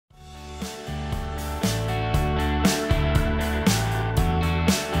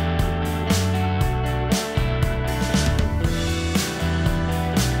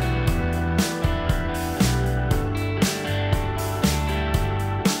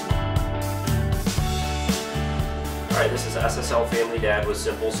this is SSLFamilyDad with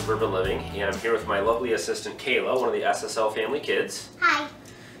Simple Suburban Living, and I'm here with my lovely assistant Kayla, one of the SSL family kids. Hi.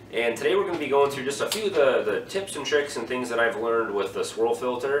 And today we're going to be going through just a few of the tips and tricks and things that I've learned with the swirl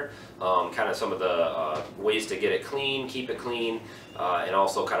filter, kind of some of the ways to get it clean, keep it clean, and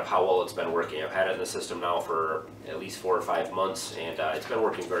also kind of how well it's been working. I've had it in the system now for at least 4 or 5 months, and it's been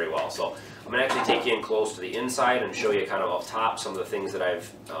working very well. So I'm going to actually take you in close to the inside and show you kind of up top some of the things that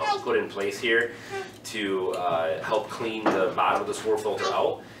I've put in place here to help clean the bottom of the swirl filter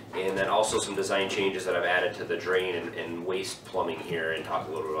out. And then also some design changes that I've added to the drain and waste plumbing here, and talk a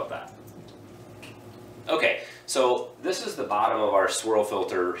little bit about that. Okay, so this is the bottom of our swirl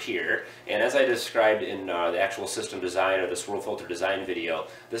filter here, and as I described in the actual system design or the swirl filter design video,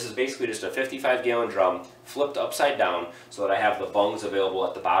 this is basically just a 55-gallon drum flipped upside down so that I have the bungs available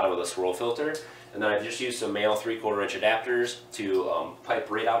at the bottom of the swirl filter. And then I've just used some male 3/4 inch adapters to pipe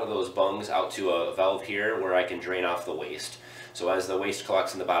right out of those bungs out to a valve here where I can drain off the waste. So as the waste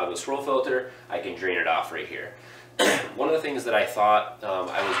collects in the bottom of the swirl filter, I can drain it off right here. One of the things that I thought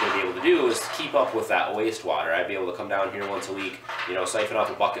I was going to be able to do is keep up with that wastewater. I'd be able to come down here once a week, you know, siphon off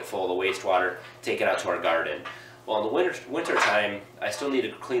a bucket full of the wastewater, take it out to our garden. Well, in the winter time, I still need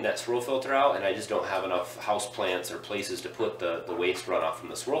to clean that swirl filter out, and I just don't have enough house plants or places to put the waste runoff from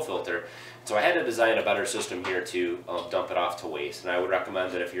the swirl filter. So I had to design a better system here to dump it off to waste. And I would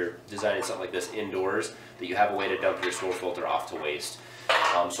recommend that if you're designing something like this indoors, that you have a way to dump your swirl filter off to waste.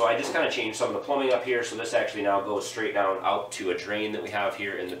 So I just kind of changed some of the plumbing up here, so this actually now goes straight down out to a drain that we have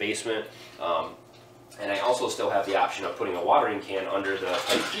here in the basement. And I also still have the option of putting a watering can under the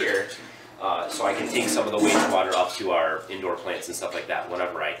pipe here, so I can take some of the wastewater up to our indoor plants and stuff like that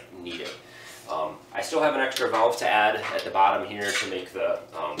whenever I need it. I still have an extra valve to add at the bottom here to make the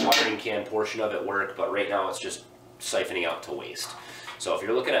watering can portion of it work, but right now it's just siphoning out to waste. So if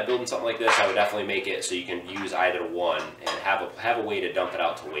you're looking at building something like this, I would definitely make it so you can use either one and have a way to dump it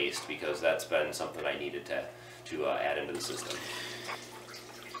out to waste, because that's been something I needed to add into the system.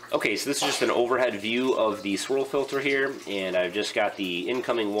 Okay, so this is just an overhead view of the swirl filter here, and I've just got the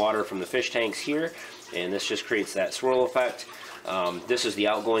incoming water from the fish tanks here, and this just creates that swirl effect. This is the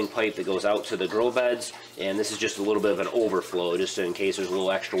outgoing pipe that goes out to the grow beds, and this is just a little bit of an overflow, just in case there's a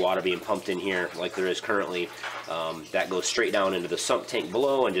little extra water being pumped in here like there is currently. That goes straight down into the sump tank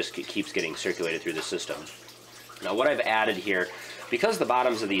below and just keeps getting circulated through the system. Now what I've added here, because the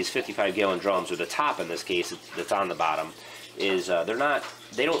bottoms of these 55-gallon drums, or the top in this case that's on the bottom, is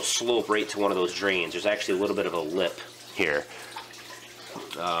they don't slope right to one of those drains. There's actually a little bit of a lip here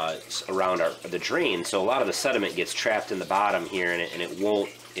around the drain, so a lot of the sediment gets trapped in the bottom here, and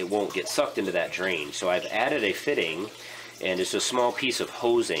it won't get sucked into that drain. So I've added a fitting and just a small piece of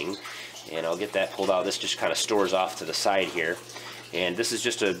hosing, and I'll get that pulled out. This just kind of stores off to the side here, and this is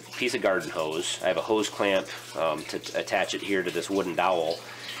just a piece of garden hose. I have a hose clamp to attach it here to this wooden dowel,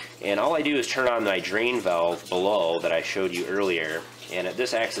 and all I do is turn on my drain valve below that I showed you earlier, and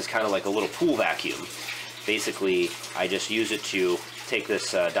this acts as kind of like a little pool vacuum. Basically, I just use it to take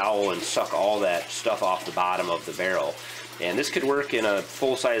this dowel and suck all that stuff off the bottom of the barrel. And this could work in a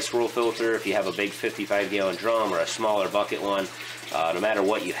full-size swirl filter if you have a big 55-gallon drum or a smaller bucket one. No matter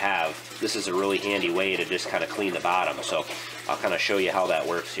what you have, this is a really handy way to just kind of clean the bottom. So I'll kind of show you how that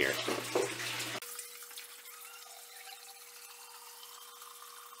works here.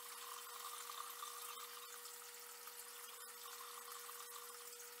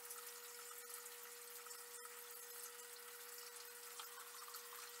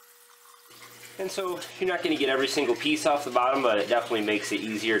 And so you're not going to get every single piece off the bottom, but it definitely makes it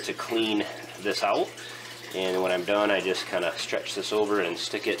easier to clean this out. And when I'm done, I just kind of stretch this over and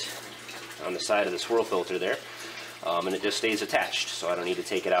stick it on the side of the swirl filter there, and it just stays attached, so I don't need to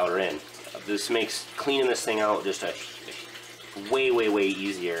take it out or in. This makes cleaning this thing out just a way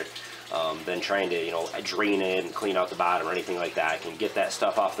easier than trying to, you know, drain it and clean out the bottom or anything like that. I can get that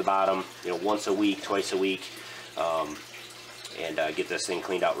stuff off the bottom, you know, once a week, twice a week, and get this thing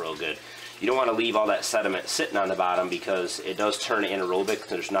cleaned out real good. You don't want to leave all that sediment sitting on the bottom, because it does turn anaerobic.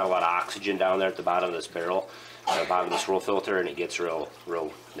 There's not a lot of oxygen down there at the bottom of this barrel, at the bottom of the swirl filter, and it gets real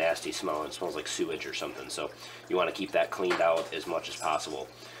nasty smell. It smells like sewage or something. So you want to keep that cleaned out as much as possible.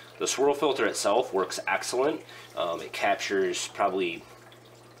 The swirl filter itself works excellent. It captures probably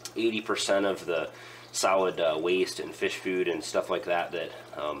 80% of the solid waste and fish food and stuff like that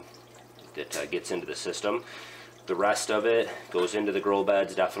that gets into the system. The rest of it goes into the grow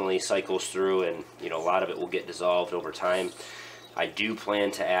beds, definitely cycles through, and you know, a lot of it will get dissolved over time. I do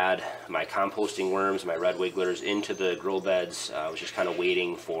plan to add my composting worms, my red wigglers, into the grow beds. I was just kind of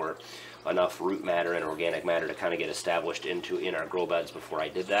waiting for enough root matter and organic matter to kind of get established in our grow beds before I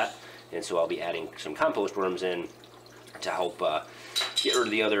did that. And so I'll be adding some compost worms in to help get rid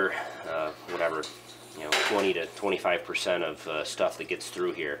of the other, whatever, 20 to 25% of stuff that gets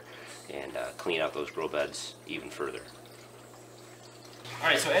through here, and clean out those grow beds even further.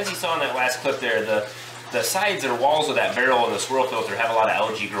 Alright, so as you saw in that last clip there, the sides or walls of that barrel and the swirl filter have a lot of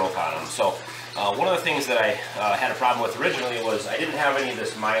algae growth on them. So one of the things that I had a problem with originally was I didn't have any of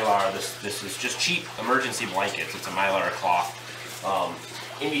this mylar. This is just cheap emergency blankets. It's a mylar cloth.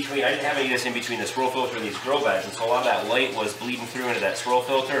 In between, I didn't have any of this in between the swirl filter and these grow beds, and so a lot of that light was bleeding through into that swirl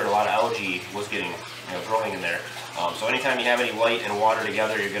filter, and a lot of algae was getting, growing in there. So anytime you have any light and water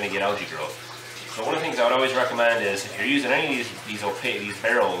together, you're going to get algae growth. So one of the things I would always recommend is if you're using any of these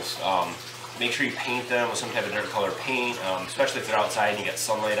barrels, make sure you paint them with some type of different color paint, especially if they're outside and you get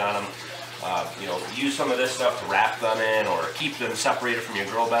sunlight on them. Use some of this stuff to wrap them in, or keep them separated from your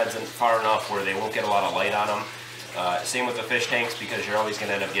grow beds and far enough where they won't get a lot of light on them. Same with the fish tanks, because you're always going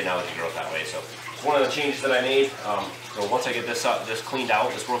to end up getting algae growth that way. So one of the changes that I made, so once I get this cleaned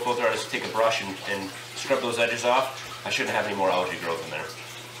out, this swirl filter, I just take a brush and scrub those edges off. I shouldn't have any more algae growth in there.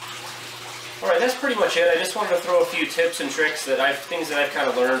 Alright, that's pretty much it. I just wanted to throw a few tips and tricks things that I've kind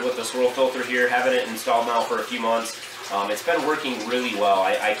of learned with the swirl filter here, having it installed now for a few months. It's been working really well.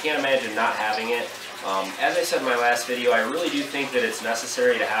 I can't imagine not having it. As I said in my last video, I really do think that it's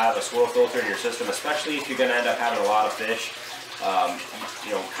necessary to have a swirl filter in your system, especially if you're going to end up having a lot of fish.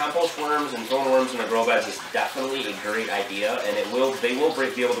 Compost worms and thorn worms in the grow beds is definitely a great idea, and they will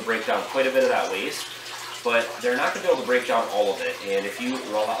be able to break down quite a bit of that waste. But they're not going to be able to break down all of it, and if you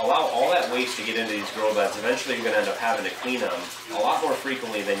allow all that waste to get into these grow beds, eventually you're going to end up having to clean them a lot more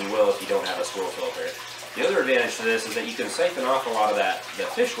frequently than you will if you don't have a swirl filter. The other advantage to this is that you can siphon off a lot of that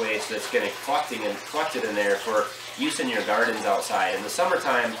fish waste that's getting collected in there for use in your gardens outside. In the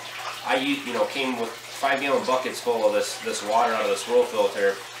summertime, I came with 5-gallon buckets full of this water out of the swirl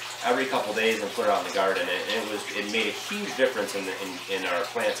filter every couple days and put it out in the garden, and it made a huge difference in our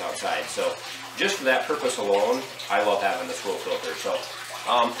plants outside. So just for that purpose alone, I love having the swirl filter. So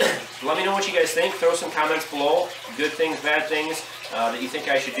let me know what you guys think. Throw some comments below, good things, bad things that you think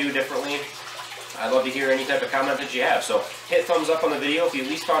I should do differently. I'd love to hear any type of comment that you have. So hit thumbs up on the video if you at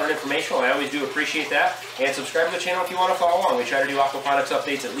least found it informational. I always do appreciate that. And subscribe to the channel if you want to follow along. We try to do aquaponics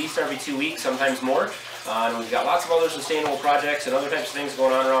updates at least every 2 weeks, sometimes more. And we've got lots of other sustainable projects and other types of things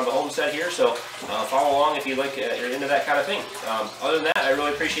going on around the homestead here. So follow along if you're into that kind of thing. Other than that, I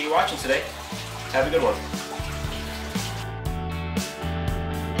really appreciate you watching today. Have a good one.